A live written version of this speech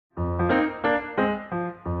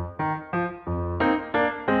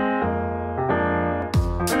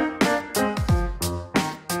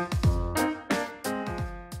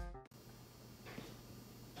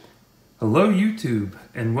Hello YouTube,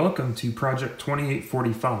 and welcome to Project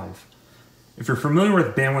 2845. If you're familiar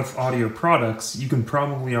with bandwidth audio products, you can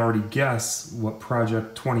probably already guess what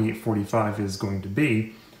Project 2845 is going to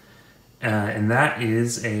be, and that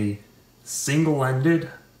is a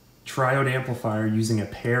single-ended triode amplifier using a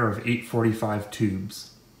pair of 845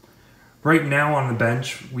 tubes. Right now on the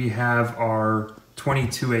bench we have our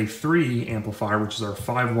 22A3 amplifier, which is our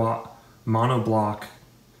 5-watt monoblock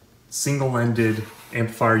single-ended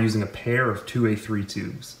amplifier using a pair of 2A3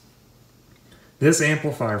 tubes. This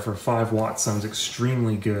amplifier for 5 watts sounds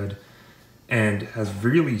extremely good and has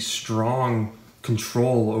really strong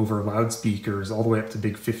control over loudspeakers all the way up to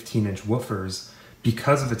big 15-inch woofers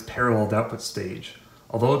because of its paralleled output stage.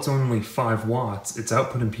 Although it's only 5 watts, its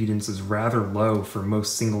output impedance is rather low for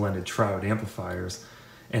most single-ended triode amplifiers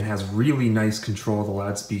and has really nice control of the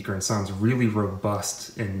loudspeaker and sounds really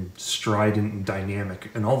robust and strident and dynamic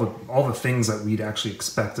and all the things that we'd actually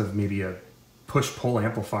expect of maybe a push-pull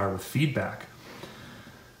amplifier with feedback.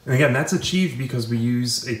 And again, that's achieved because we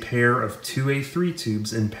use a pair of 2A3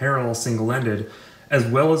 tubes in parallel single-ended, as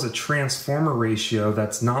well as a transformer ratio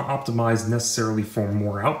that's not optimized necessarily for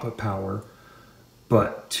more output power,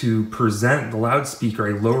 but to present the loudspeaker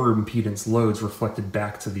a lower impedance loads reflected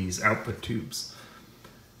back to these output tubes.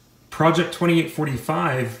 Project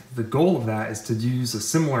 2845, the goal of that is to use a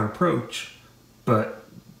similar approach, but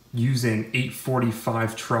using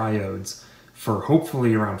 845 triodes for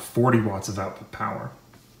hopefully around 40 watts of output power.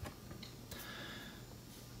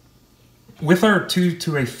 With our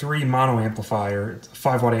 2A3 mono amplifier,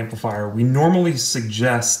 5-watt amplifier, we normally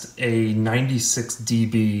suggest a 96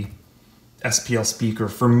 dB SPL speaker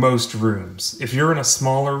for most rooms. If you're in a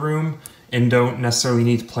smaller room and don't necessarily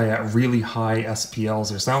need to play at really high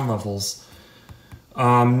SPLs or sound levels,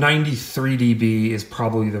 93 dB is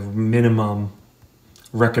probably the minimum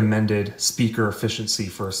recommended speaker efficiency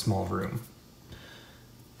for a small room.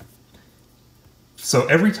 So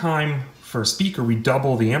every time for a speaker we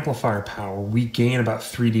double the amplifier power, we gain about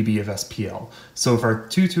 3 dB of SPL. So if our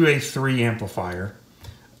 22A3 amplifier,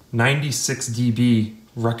 96 dB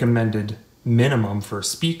recommended minimum for a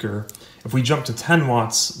speaker, if we jump to 10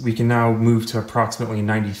 watts, we can now move to approximately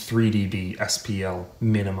 93 dB SPL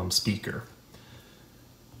minimum speaker.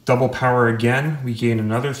 Double power again, we gain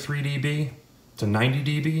another 3 dB to 90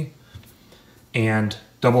 dB, and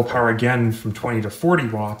double power again from 20 to 40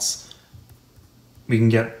 watts, we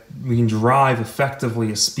can drive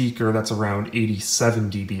effectively a speaker that's around 87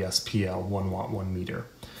 dB SPL, 1 watt, 1 meter.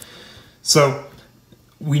 So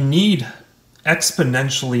we need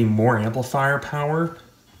exponentially more amplifier power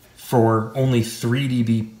for only 3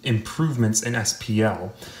 dB improvements in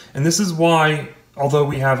SPL. And this is why, although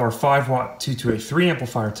we have our 5-watt 22A3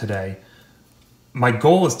 amplifier today, my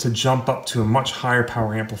goal is to jump up to a much higher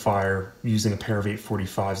power amplifier using a pair of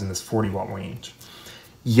 845s in this 40-watt range.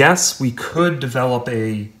 Yes, we could develop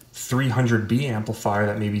a 300B amplifier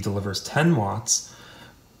that maybe delivers 10 watts,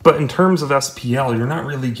 but in terms of SPL, you're not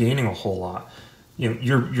really gaining a whole lot. You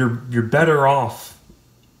know, you're better off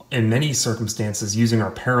in many circumstances using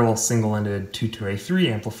our parallel single-ended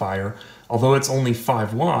 22A3 amplifier. Although it's only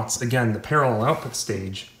 5 watts, again, the parallel output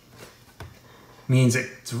stage means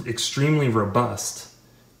it's extremely robust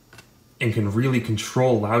and can really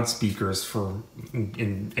control loudspeakers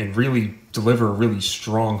and really deliver a really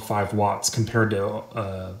strong 5 watts compared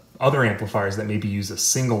to other amplifiers that maybe use a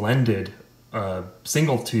single-ended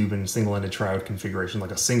single tube and single-ended triode configuration,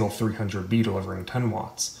 like a single 300B delivering 10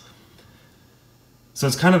 watts. So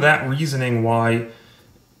it's kind of that reasoning why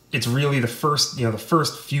it's really the first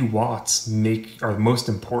few watts are the most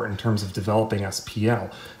important in terms of developing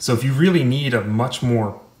SPL. So if you really need a much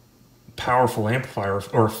more powerful amplifier,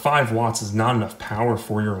 or 5 watts is not enough power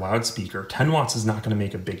for your loudspeaker, 10 watts is not going to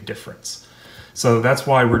make a big difference. So that's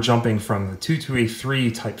why we're jumping from the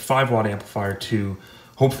 22A3 type 5-watt amplifier to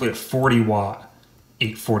hopefully a 40-watt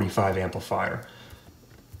 845 amplifier.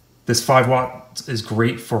 This 5 watt is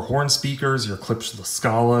great for horn speakers, your Klipsch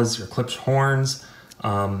Scalas, your Klipsch horns,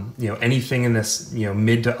 anything in this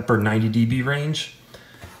mid to upper 90 dB range.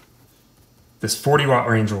 This 40-watt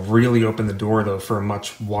range will really open the door though for a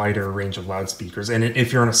much wider range of loudspeakers. And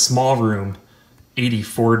if you're in a small room,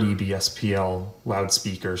 84 dB SPL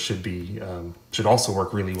loudspeakers should also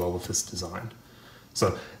work really well with this design.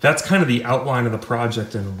 So that's kind of the outline of the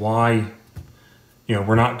project and why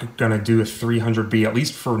we're not going to do a 300B, at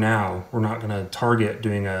least for now. We're not going to target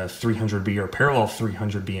doing a 300B or parallel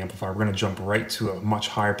 300B amplifier. We're going to jump right to a much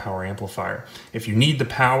higher power amplifier. If you need the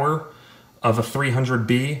power of a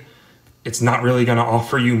 300B, it's not really going to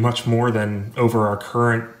offer you much more than over our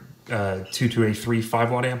current 22A3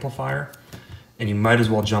 5-watt amplifier, and you might as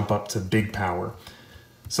well jump up to big power.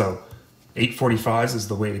 So 845s is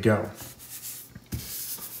the way to go.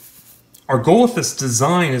 Our goal with this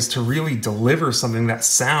design is to really deliver something that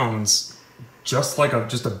sounds just like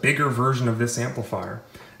just a bigger version of this amplifier.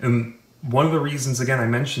 And one of the reasons, again, I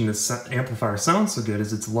mentioned this amplifier sounds so good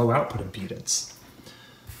is its low output impedance.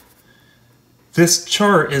 This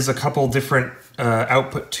chart is a couple different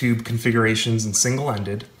output tube configurations and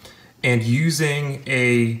single-ended, and using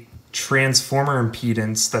a transformer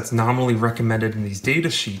impedance that's nominally recommended in these data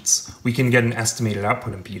sheets, we can get an estimated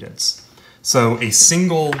output impedance. So a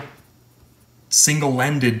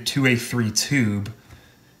single-ended 2A3 tube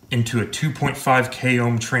into a 2.5 k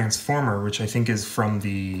ohm transformer, which I think is from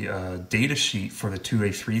the data sheet for the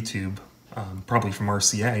 2A3 tube, probably from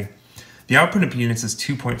RCA, the output impedance is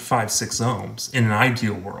 2.56 ohms in an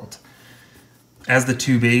ideal world. As the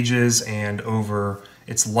tube ages and over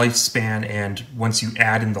its lifespan, and once you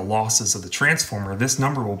add in the losses of the transformer, this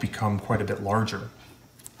number will become quite a bit larger.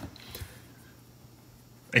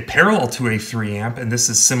 A parallel 2A3 amp, and this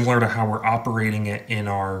is similar to how we're operating it in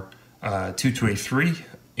our 2A3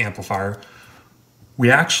 amplifier, we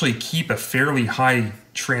actually keep a fairly high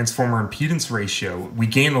transformer impedance ratio. We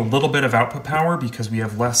gain a little bit of output power because we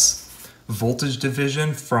have less voltage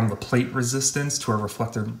division from the plate resistance to our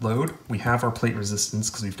reflected load. We have our plate resistance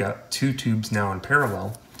because we've got two tubes now in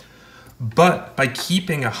parallel. But by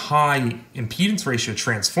keeping a high impedance ratio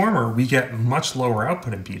transformer, we get much lower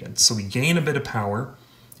output impedance. So we gain a bit of power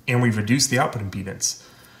and we reduce the output impedance.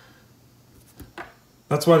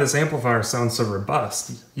 That's why this amplifier sounds so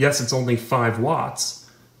robust. Yes, it's only 5 watts,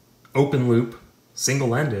 open loop,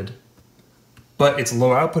 single-ended, but its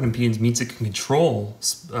low output impedance means it can control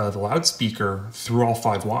the loudspeaker through all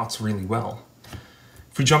 5 watts really well.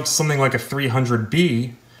 If we jump to something like a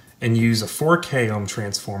 300B and use a 4K ohm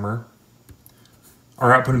transformer,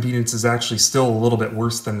 our output impedance is actually still a little bit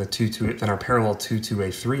worse than our parallel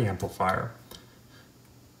 2A3 amplifier.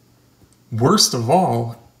 Worst of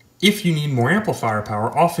all, if you need more amplifier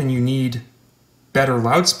power, often you need better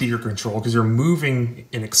loudspeaker control because you're moving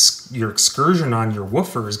your excursion on your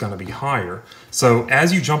woofer is going to be higher. So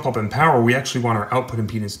as you jump up in power, we actually want our output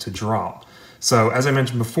impedance to drop. So as I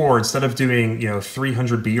mentioned before, instead of doing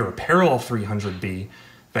 300B or a parallel 300B,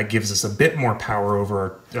 that gives us a bit more power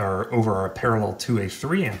over our parallel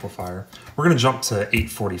 2A3 amplifier, we're going to jump to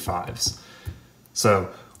 845s.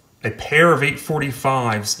 So a pair of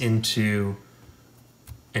 845s into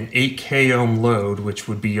an 8K ohm load, which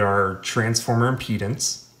would be our transformer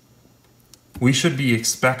impedance, we should be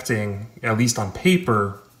expecting, at least on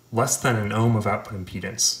paper, less than an ohm of output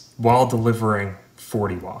impedance while delivering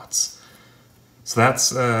 40 watts. So that's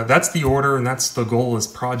the order and that's the goal of this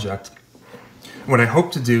project. What I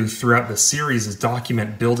hope to do throughout this series is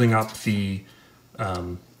document building up the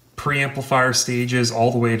pre-amplifier stages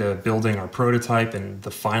all the way to building our prototype and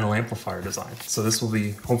the final amplifier design. So this will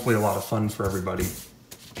be hopefully a lot of fun for everybody.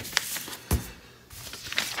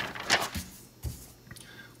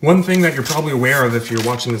 One thing that you're probably aware of if you're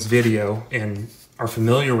watching this video and are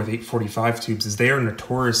familiar with 845 tubes is they are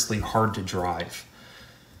notoriously hard to drive.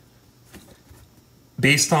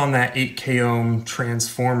 Based on that 8K ohm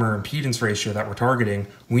transformer impedance ratio that we're targeting,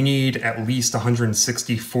 we need at least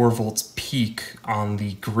 164 volts peak on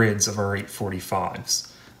the grids of our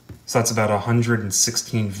 845s. So that's about a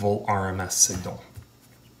 116 volt RMS signal.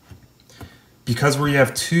 Because we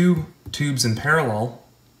have 2 tubes in parallel,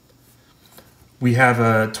 we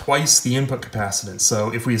have twice the input capacitance.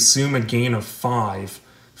 So if we assume a gain of 5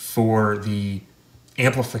 for the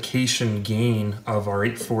amplification gain of our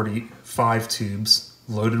 845 tubes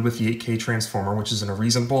loaded with the 8K transformer, which is a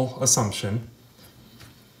reasonable assumption,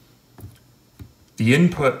 the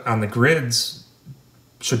input on the grids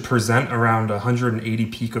should present around 180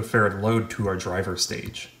 picofarad load to our driver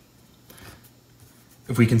stage.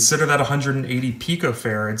 If we consider that 180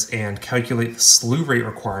 picofarads and calculate the slew rate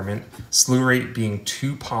requirement, slew rate being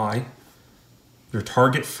 2 pi, your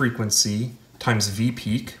target frequency times V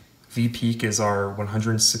peak. V peak is our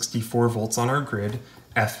 164 volts on our grid.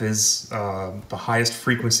 F is the highest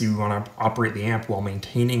frequency we want to operate the amp while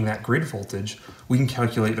maintaining that grid voltage. We can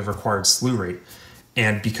calculate the required slew rate.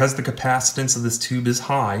 And because the capacitance of this tube is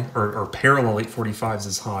high, or parallel 845s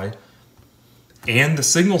is high, and the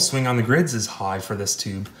signal swing on the grids is high for this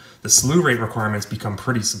tube, the slew rate requirements become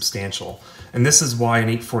pretty substantial. And this is why an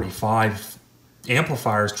 845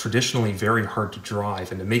 amplifier is traditionally very hard to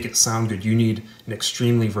drive, and to make it sound good, you need an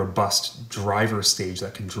extremely robust driver stage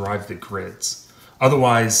that can drive the grids.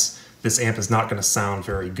 Otherwise, this amp is not going to sound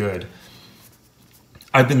very good.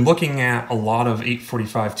 I've been looking at a lot of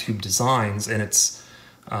 845 tube designs, and it's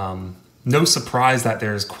no surprise that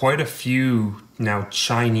there's quite a few now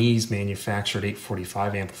Chinese manufactured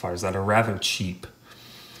 845 amplifiers that are rather cheap.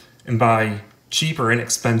 And by cheap or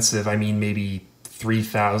inexpensive, I mean maybe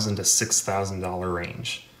 $3,000 to $6,000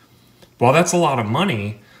 range. While that's a lot of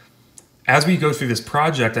money, as we go through this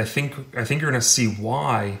project, I think you're going to see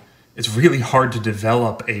why it's really hard to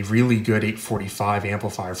develop a really good 845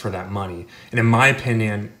 amplifier for that money. And in my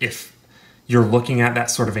opinion, if you're looking at that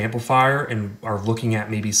sort of amplifier and are looking at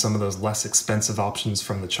maybe some of those less expensive options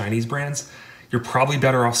from the Chinese brands, you're probably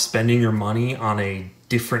better off spending your money on a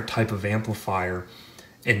different type of amplifier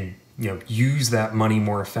and use that money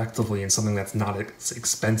more effectively in something that's not as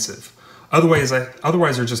expensive. Otherwise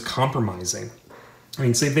they're just compromising. I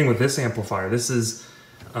mean, same thing with this amplifier. This is,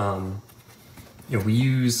 we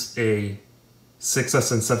use a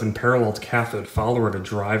 6SN7 paralleled cathode follower to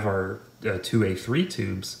drive our 2A3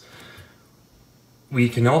 tubes. We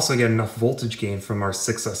can also get enough voltage gain from our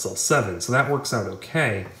 6SL7, so that works out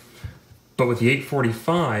okay. But with the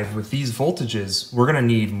 845, with these voltages, we're going to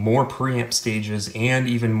need more preamp stages and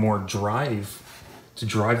even more drive to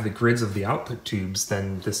drive the grids of the output tubes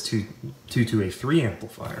than this 2A3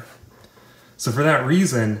 amplifier. So for that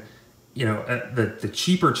reason, the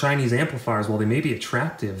cheaper Chinese amplifiers, while they may be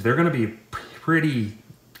attractive, they're going to be a pretty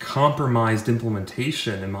compromised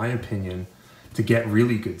implementation, in my opinion, to get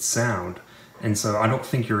really good sound. And so I don't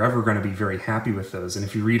think you're ever going to be very happy with those. And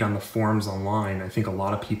if you read on the forums online, I think a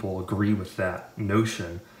lot of people agree with that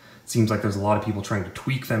notion. It seems like there's a lot of people trying to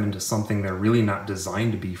tweak them into something they're really not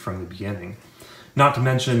designed to be from the beginning. Not to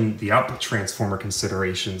mention the output transformer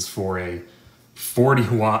considerations for a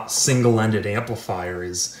 40-watt single-ended amplifier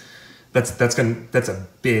that's a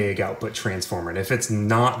big output transformer. And if it's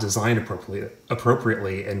not designed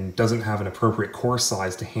appropriately and doesn't have an appropriate core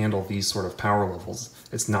size to handle these sort of power levels,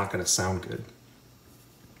 it's not going to sound good.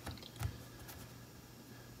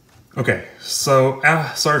 Okay, so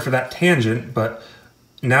sorry for that tangent, but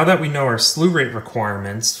now that we know our slew rate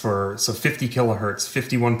requirements for 50 kilohertz,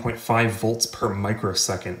 51.5 volts per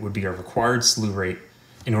microsecond would be our required slew rate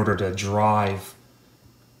in order to drive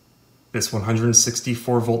this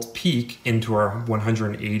 164 volt peak into our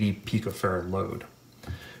 180 picofarad load.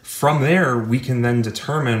 From there, we can then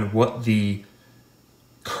determine what the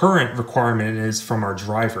current requirement is from our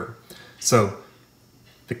driver. So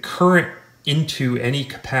the current into any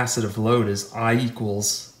capacitive load is I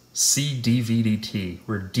equals C dVdt,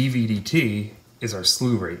 where dVdt is our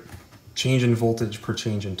slew rate, change in voltage per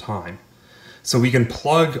change in time. So we can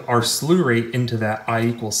plug our slew rate into that I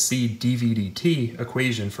equals C dVdt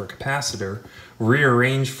equation for a capacitor,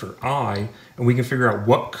 rearrange for I, and we can figure out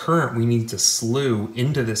what current we need to slew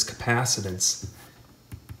into this capacitance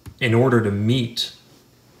in order to meet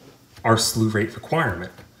our slew rate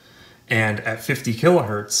requirement. And at 50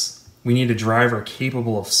 kilohertz, we need a driver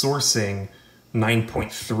capable of sourcing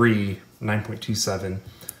 9.3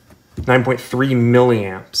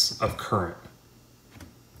 milliamps of current.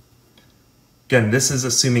 Again, this is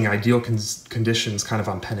assuming ideal conditions kind of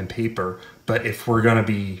on pen and paper, but if we're going to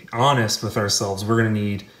be honest with ourselves, we're going to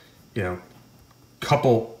need, a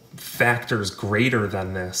couple factors greater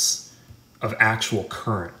than this of actual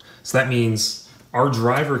current. So that means our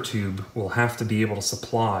driver tube will have to be able to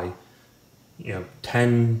supply,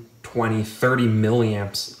 10, 20, 30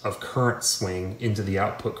 milliamps of current swing into the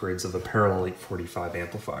output grids of a parallel 845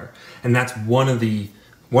 amplifier. And that's one of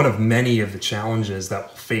many of the challenges that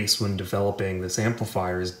we'll face when developing this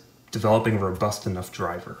amplifier is developing a robust enough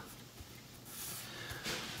driver.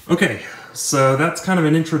 Okay, so that's kind of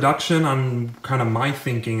an introduction on kind of my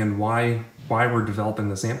thinking and why we're developing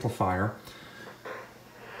this amplifier.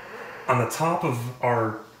 On the top of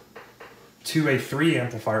our 2A3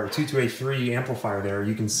 amplifier, 2A3 amplifier there,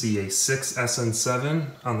 you can see a 6SN7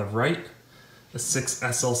 on the right, a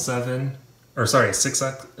 6SL7, or sorry, a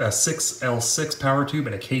 6L6 power tube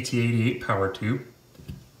and a KT88 power tube.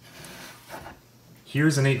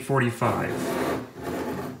 Here's an 845.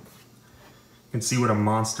 You can see what a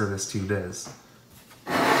monster this tube is.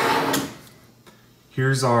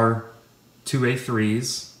 Here's our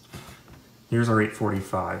 2A3s. Here's our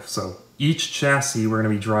 845. So each chassis, we're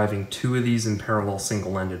going to be driving 2 of these in parallel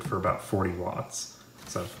single-ended for about 40 watts.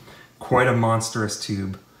 So quite a monstrous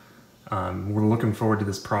tube. We're looking forward to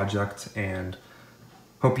this project and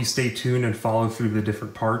hope you stay tuned and follow through the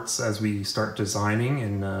different parts as we start designing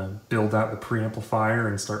and build out the preamplifier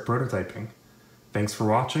and start prototyping. Thanks for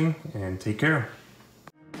watching and take care.